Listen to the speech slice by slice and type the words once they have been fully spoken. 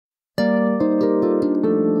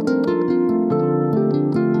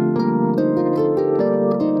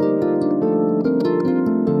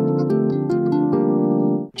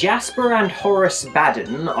Jasper and Horace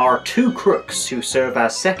Baddun are two crooks who serve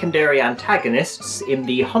as secondary antagonists in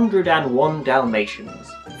the 101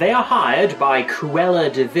 Dalmatians. They are hired by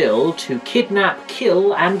Cruella de Vil to kidnap,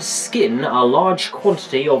 kill and skin a large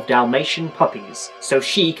quantity of Dalmatian puppies, so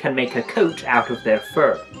she can make a coat out of their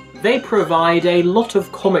fur. They provide a lot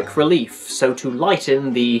of comic relief, so to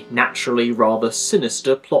lighten the naturally rather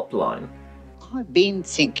sinister plotline. I've been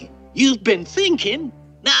thinking. You've been thinking?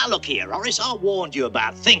 Now look here, Horace, I warned you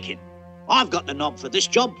about thinking. I've got the knob for this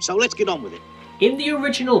job, so let's get on with it. In the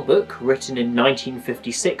original book, written in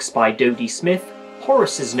 1956 by Dodie Smith,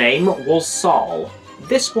 Horace's name was Saul.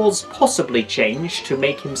 This was possibly changed to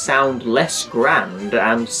make him sound less grand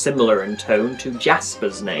and similar in tone to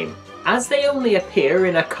Jasper's name. As they only appear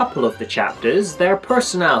in a couple of the chapters, their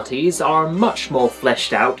personalities are much more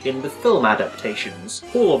fleshed out in the film adaptations,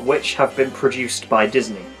 all of which have been produced by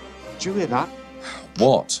Disney. Did you hear that?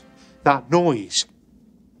 What? That noise.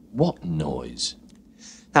 What noise?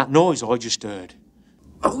 That noise I just heard.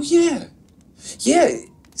 Oh, yeah. Yeah, it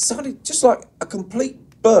sounded just like a complete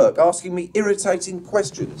Burke asking me irritating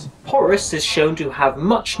questions. Horace is shown to have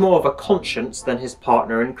much more of a conscience than his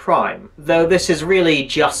partner in crime, though this is really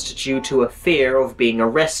just due to a fear of being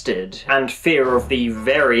arrested, and fear of the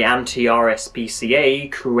very anti-RSPCA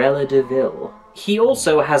Cruella de Vil. He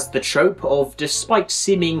also has the trope of, despite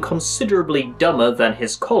seeming considerably dumber than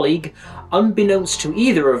his colleague, unbeknownst to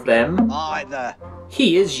either of them,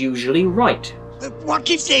 he is usually right. But what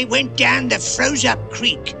if they went down the froze-up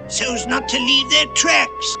creek so as not to leave their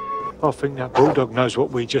tracks? I think that bulldog knows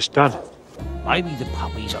what we just done. Maybe the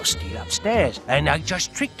puppies are still upstairs and they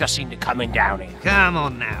just tricked us into coming down here. Come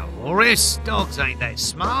on now, Horace. Dogs ain't that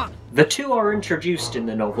smart. The two are introduced in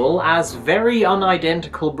the novel as very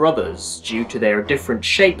unidentical brothers due to their different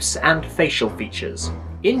shapes and facial features.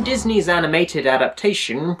 In Disney's animated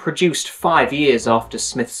adaptation, produced 5 years after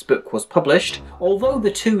Smith's book was published, although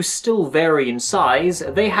the two still vary in size,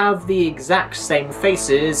 they have the exact same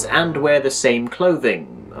faces and wear the same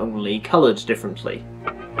clothing, only coloured differently.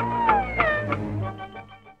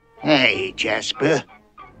 Hey, Jasper.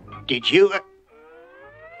 Did you...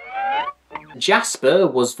 Jasper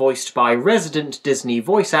was voiced by resident Disney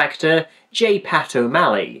voice actor J. Pat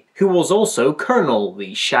O'Malley, who was also Colonel,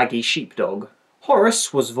 the shaggy sheepdog.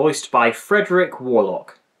 Horace was voiced by Frederick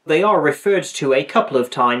Worlock. They are referred to a couple of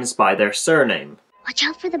times by their surname. Watch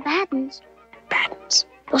out for the Badduns. Badduns.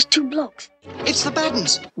 Those two blokes. It's the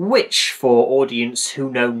Badduns. Which, for audience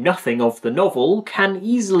who know nothing of the novel, can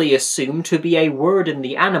easily assume to be a word in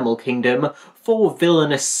the animal kingdom for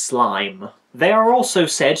villainous slime. They are also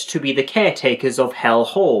said to be the caretakers of Hell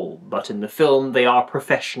Hall, but in the film they are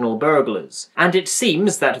professional burglars, and it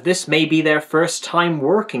seems that this may be their first time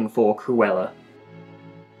working for Cruella.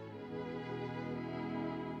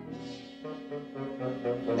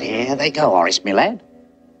 There they go, Horace, my lad.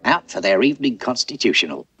 Out for their evening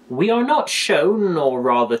constitutional. We are not shown, or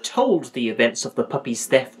rather told, the events of the puppy's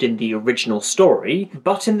theft in the original story,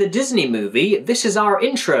 but in the Disney movie, this is our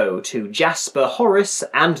intro to Jasper Horace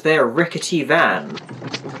and their rickety van.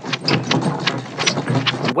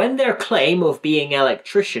 When their claim of being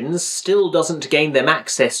electricians still doesn't gain them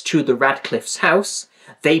access to the Radcliffe's house,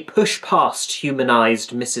 they push past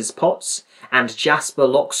humanised Mrs. Potts, and Jasper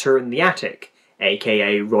locks her in the attic,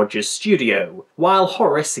 aka Roger's studio, while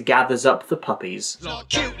Horace gathers up the puppies.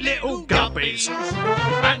 Cute little guppies,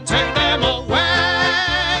 and take them away.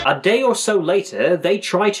 A day or so later, they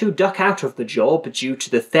try to duck out of the job due to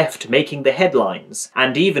the theft making the headlines,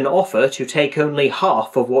 and even offer to take only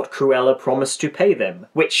half of what Cruella promised to pay them,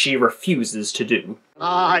 which she refuses to do.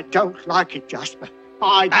 I don't like it, Jasper.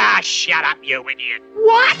 Shut up, you idiot.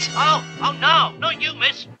 What? Oh no, not you,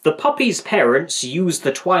 miss. The puppy's parents use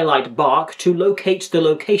the Twilight Bark to locate the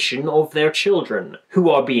location of their children, who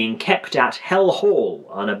are being kept at Hell Hall,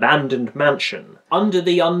 an abandoned mansion, under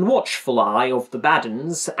the unwatchful eye of the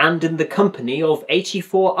Badduns and in the company of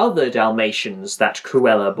 84 other Dalmatians that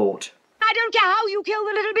Cruella bought. I don't care how you kill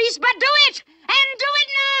the little beast, but do it! And do it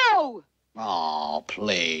now! Oh,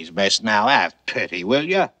 please, miss, now have pity, will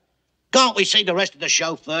you? Can't we see the rest of the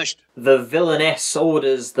show first? The villainess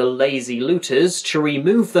orders the lazy looters to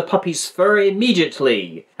remove the puppy's fur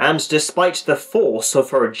immediately, and despite the force of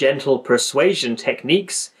her gentle persuasion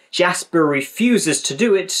techniques, Jasper refuses to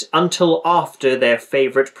do it until after their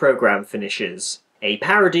favourite programme finishes. A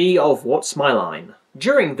parody of What's My Line.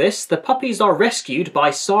 During this, the puppies are rescued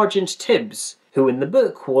by Sergeant Tibbs, who in the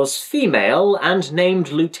book was female and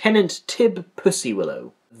named Lieutenant Tib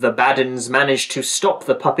Pussywillow. The Badduns manage to stop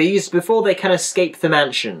the puppies before they can escape the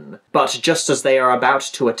mansion, but just as they are about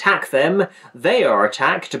to attack them, they are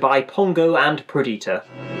attacked by Pongo and Perdita.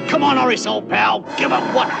 Come on, Horace, old pal. Give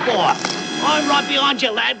 'em what for. I'm right behind you,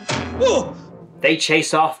 lad. Whoa. They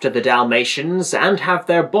chase after the Dalmatians and have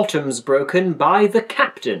their bottoms broken by the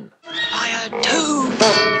captain. Fire too.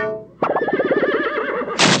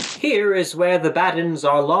 Here is where the Badduns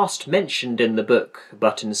are last mentioned in the book,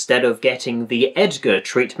 but instead of getting the Edgar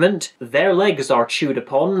treatment, their legs are chewed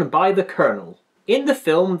upon by the Colonel. In the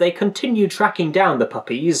film, they continue tracking down the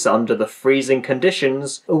puppies under the freezing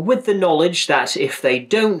conditions, with the knowledge that if they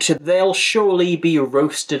don't, they'll surely be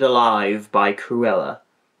roasted alive by Cruella.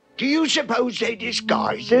 Do you suppose they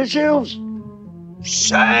disguise themselves?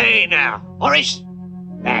 Say now, Horace,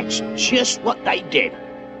 that's just what they did.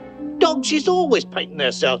 Dogs is always painting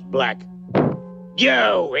themselves black.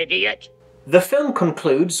 You idiot! The film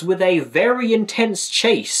concludes with a very intense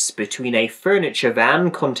chase between a furniture van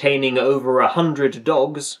containing over 100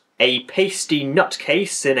 dogs, a pasty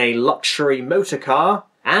nutcase in a luxury motor car,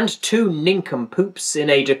 and 2 nincompoops in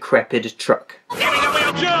a decrepit truck. Give me the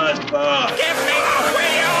wheel, Jasper! Give me the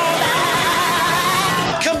wheel!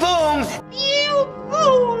 Kaboom! You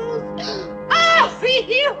fools! Oh,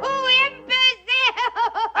 you imbecile!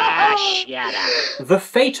 Ah, shut up. The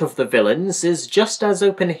fate of the villains is just as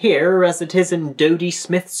open here as it is in Dodie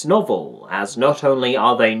Smith's novel, as not only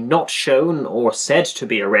are they not shown or said to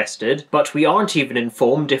be arrested, but we aren't even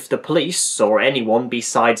informed if the police, or anyone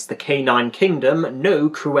besides the Canine Kingdom, know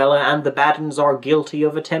Cruella and the Badduns are guilty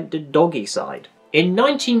of attempted dogicide. In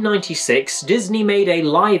 1996, Disney made a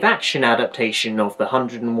live-action adaptation of the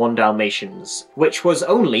 101 Dalmatians, which was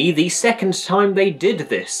only the second time they did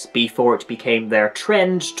this before it became their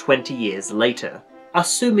trend 20 years later.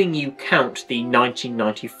 Assuming you count the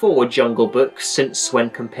 1994 Jungle Book, since when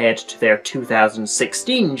compared to their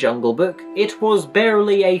 2016 Jungle Book, it was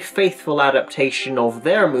barely a faithful adaptation of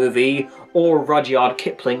their movie or Rudyard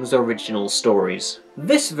Kipling's original stories.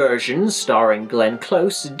 This version, starring Glenn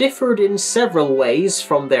Close, differed in several ways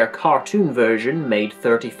from their cartoon version made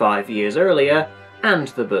 35 years earlier, and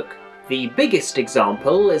the book. The biggest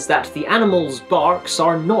example is that the animals' barks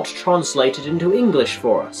are not translated into English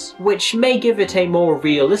for us, which may give it a more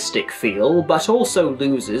realistic feel, but also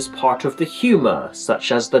loses part of the humour,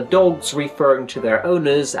 such as the dogs referring to their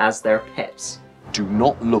owners as their pets. Do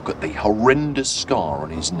not look at the horrendous scar on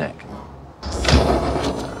his neck.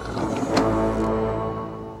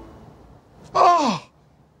 Oh!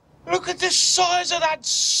 Look at the size of that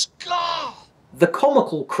scar! The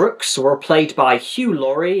comical crooks were played by Hugh,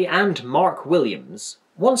 Laurie and Mark Williams.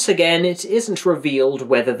 Once again, it isn't revealed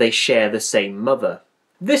whether they share the same mother.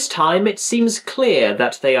 This time it seems clear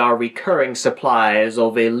that they are recurring suppliers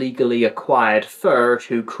of illegally acquired fur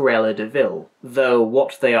to Cruella de Vil, though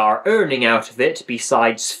what they are earning out of it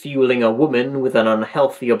besides fueling a woman with an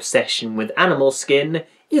unhealthy obsession with animal skin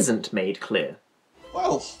isn't made clear.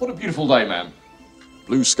 Well, what a beautiful day, ma'am.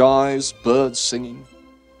 Blue skies, birds singing,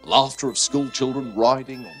 laughter of school children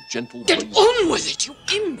riding on gentle breezes. Get on with it, you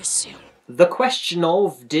imbecile! The question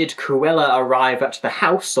of did Cruella arrive at the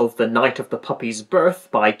house of the night of the puppy's birth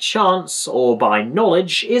by chance or by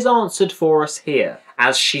knowledge is answered for us here,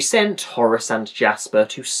 as she sent Horace and Jasper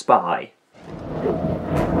to spy.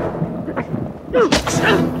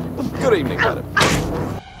 Good evening, madam.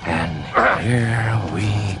 And here we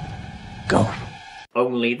go.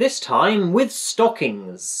 Only this time with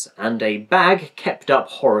stockings, and a bag kept up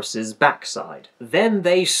Horace's backside. Then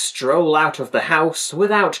they stroll out of the house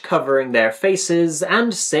without covering their faces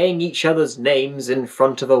and saying each other's names in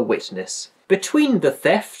front of a witness. Between the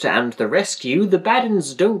theft and the rescue, the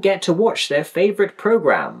Badduns don't get to watch their favourite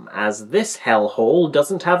programme, as this hellhole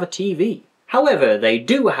doesn't have a TV. However, they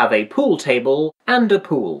do have a pool table and a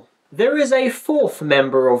pool. There is a 4th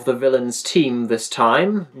member of the villains' team this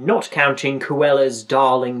time, not counting Cruella's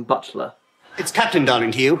darling butler. It's Captain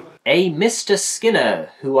Darling, Hugh. A Mr.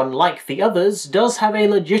 Skinner, who unlike the others, does have a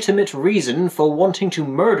legitimate reason for wanting to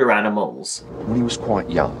murder animals. When he was quite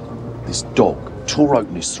young, this dog tore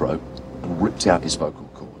open his throat and ripped out his vocal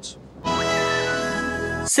cords.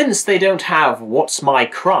 Since they don't have What's My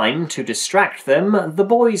Crime to distract them, the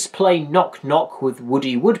boys play Knock Knock with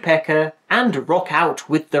Woody Woodpecker and rock out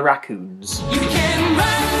with the raccoons. You can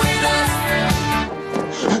run with us!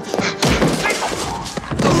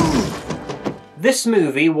 This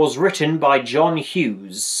movie was written by John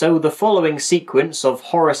Hughes, so the following sequence of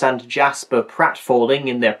Horace and Jasper pratfalling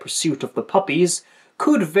in their pursuit of the puppies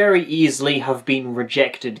could very easily have been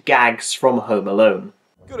rejected gags from Home Alone.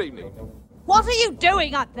 Good evening. What are you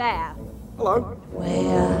doing up there? Hello.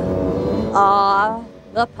 Where are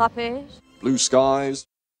the puppies? Blue skies,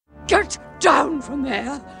 Get down from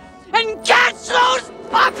there and catch those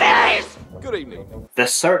puppies! Good evening. The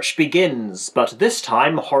search begins, but this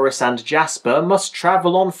time Horace and Jasper must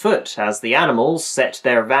travel on foot as the animals set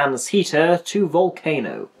their van's heater to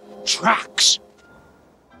volcano. Tracks!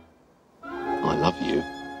 I love you.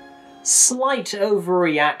 Slight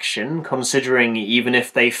overreaction, considering even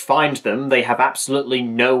if they find them, they have absolutely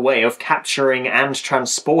no way of capturing and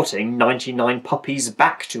transporting 99 puppies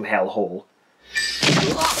back to Hellhole.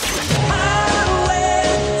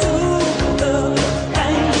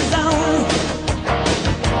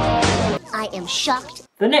 I am shocked.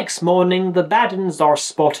 The next morning, the Badduns are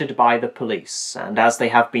spotted by the police, and as they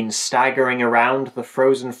have been staggering around the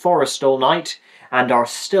frozen forest all night, and are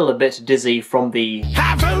still a bit dizzy from the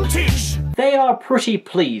high voltage, they are pretty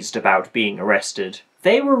pleased about being arrested.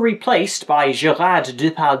 They were replaced by Gerard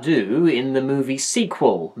Depardieu in the movie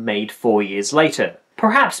sequel, made 4 years later,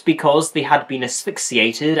 perhaps because they had been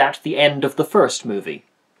asphyxiated at the end of the first movie.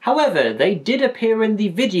 However, they did appear in the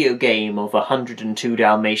video game of 102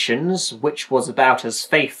 Dalmatians, which was about as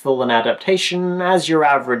faithful an adaptation as your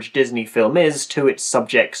average Disney film is to its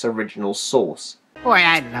subject's original source. Boy,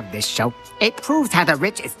 I love this show. It proves how the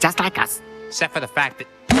rich is just like us. Except for the fact that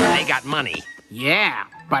they got money. Yeah,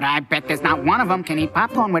 but I bet there's not one of them can eat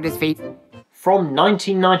popcorn with his feet. From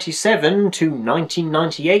 1997 to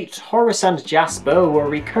 1998, Horace and Jasper were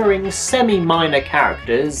recurring semi-minor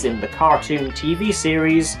characters in the cartoon TV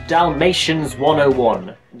series Dalmatians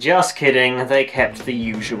 101. Just kidding, they kept the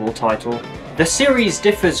usual title. The series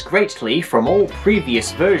differs greatly from all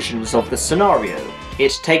previous versions of the scenario.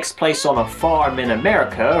 It takes place on a farm in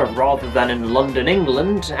America rather than in London,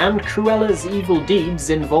 England, and Cruella's evil deeds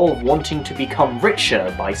involve wanting to become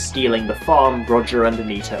richer by stealing the farm Roger and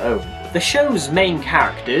Anita own. The show's main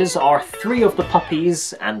characters are 3 of the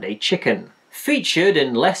puppies and a chicken. Featured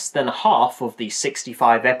in less than half of the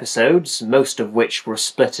 65 episodes, most of which were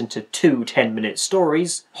split into 2 10-minute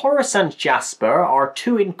stories, Horace and Jasper are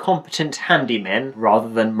 2 incompetent handymen rather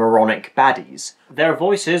than moronic baddies. Their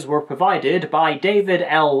voices were provided by David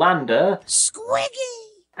L. Lander Squiggy!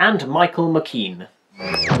 and Michael McKean.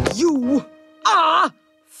 You are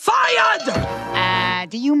fired!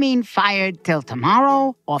 Do you mean fired till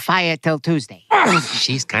tomorrow or fired till Tuesday?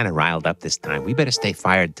 She's kind of riled up this time. We better stay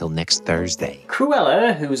fired till next Thursday.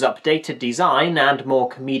 Cruella, whose updated design and more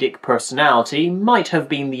comedic personality might have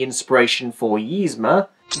been the inspiration for Yzma,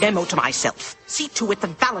 Memo to myself. See to it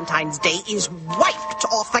that Valentine's Day is wiped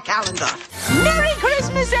off the calendar. Merry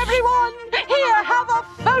Christmas, everyone! Here, have a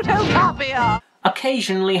photocopier!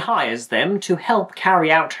 occasionally hires them to help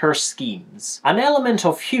carry out her schemes. An element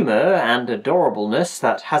of humour and adorableness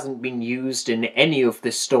that hasn't been used in any of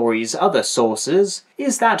this story's other sources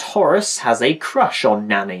is that Horace has a crush on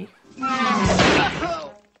Nanny.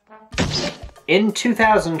 In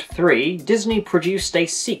 2003, Disney produced a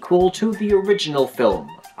sequel to the original film,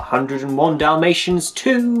 101 Dalmatians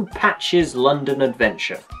 2: Patch's London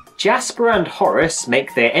Adventure. Jasper and Horace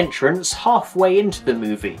make their entrance halfway into the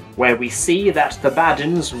movie, where we see that the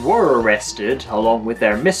Badduns were arrested along with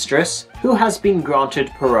their mistress, who has been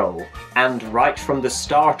granted parole. And right from the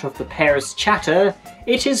start of the pair's chatter,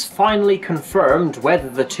 it is finally confirmed whether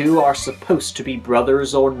the two are supposed to be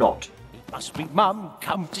brothers or not. Must be Mum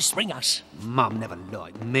come to spring us. Mum never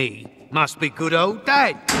liked me. Must be good old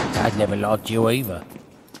Dad. Dad never liked you either.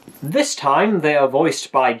 This time they are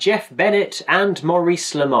voiced by Jeff Bennett and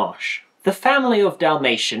Maurice LaMarche. The family of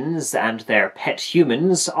Dalmatians and their pet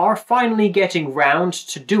humans are finally getting round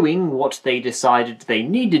to doing what they decided they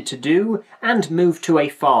needed to do and move to a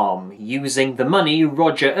farm, using the money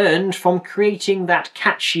Roger earned from creating that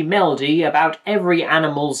catchy melody about every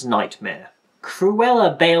animal's nightmare.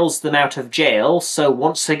 Cruella bails them out of jail, so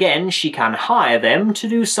once again she can hire them to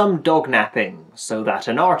do some dog napping, so that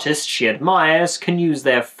an artist she admires can use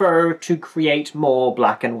their fur to create more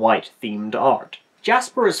black and white themed art.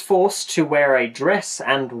 Jasper is forced to wear a dress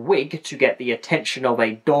and wig to get the attention of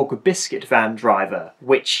a dog biscuit van driver,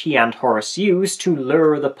 which he and Horace use to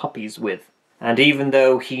lure the puppies with. And even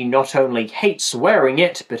though he not only hates wearing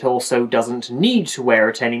it, but also doesn't need to wear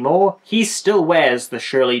it anymore, he still wears the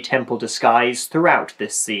Shirley Temple disguise throughout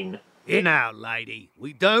this scene. In now, lady.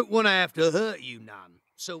 We don't want to have to hurt you none.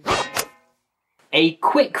 So... A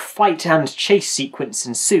quick fight and chase sequence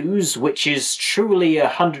ensues, which is truly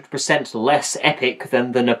 100% less epic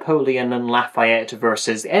than the Napoleon and Lafayette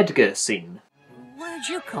versus Edgar scene. Where'd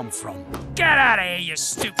you come from? Get out of here, you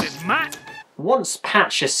stupid mutt! Once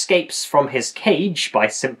Patch escapes from his cage by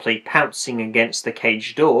simply pouncing against the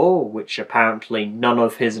cage door, which apparently none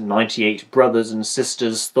of his 98 brothers and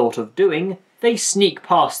sisters thought of doing, they sneak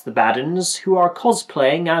past the Badduns, who are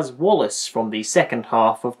cosplaying as Wallace from the second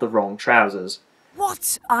half of The Wrong Trousers.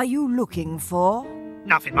 What are you looking for?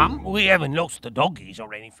 Nothing, Mum. We haven't lost the doggies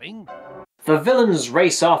or anything. The villains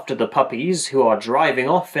race after the puppies, who are driving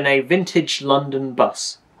off in a vintage London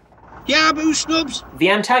bus. Yaboo snubs! The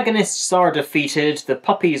antagonists are defeated, the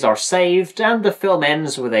puppies are saved, and the film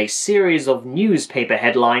ends with a series of newspaper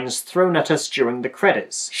headlines thrown at us during the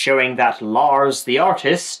credits, showing that Lars, the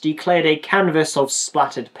artist, declared a canvas of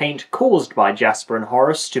splattered paint caused by Jasper and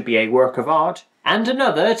Horace to be a work of art, and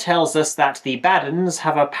another tells us that the Badduns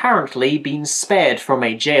have apparently been spared from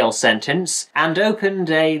a jail sentence and opened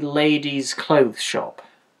a ladies' clothes shop.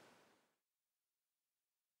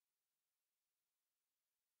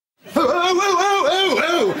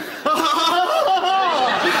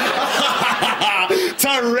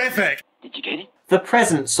 Terrific! Did you get it? The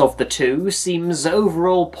presence of the two seems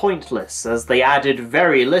overall pointless, as they added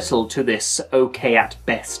very little to this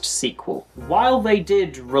okay-at-best sequel. While they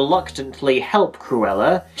did reluctantly help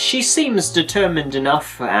Cruella, she seems determined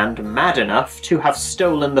enough and mad enough to have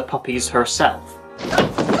stolen the puppies herself.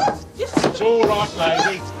 It's all right,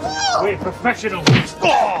 lady. We're professionals.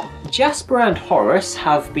 Jasper and Horace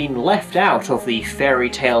have been left out of the fairy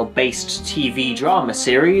tale-based TV drama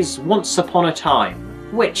series Once Upon a Time,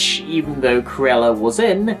 which, even though Cruella was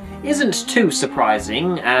in, isn't too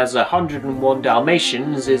surprising, as 101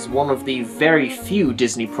 Dalmatians is one of the very few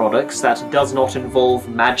Disney products that does not involve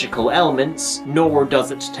magical elements, nor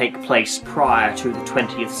does it take place prior to the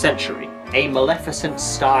 20th century. A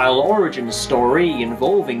Maleficent-style origin story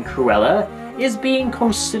involving Cruella is being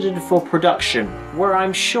considered for production, where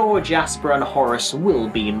I'm sure Jasper and Horace will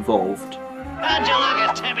be involved. How'd you look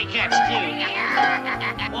at Tabby Cat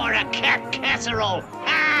stew? Or a cat casserole?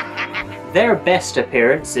 Their best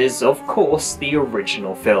appearance is, of course, the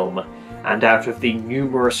original film, and out of the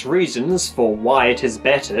numerous reasons for why it is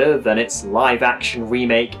better than its live-action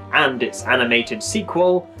remake and its animated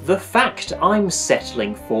sequel, the fact I'm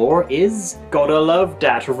settling for is gotta love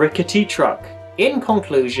that rickety truck. In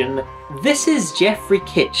conclusion, this is Jeffrey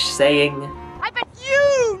Kitch saying, I bet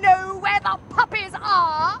you know where the puppies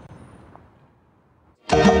are!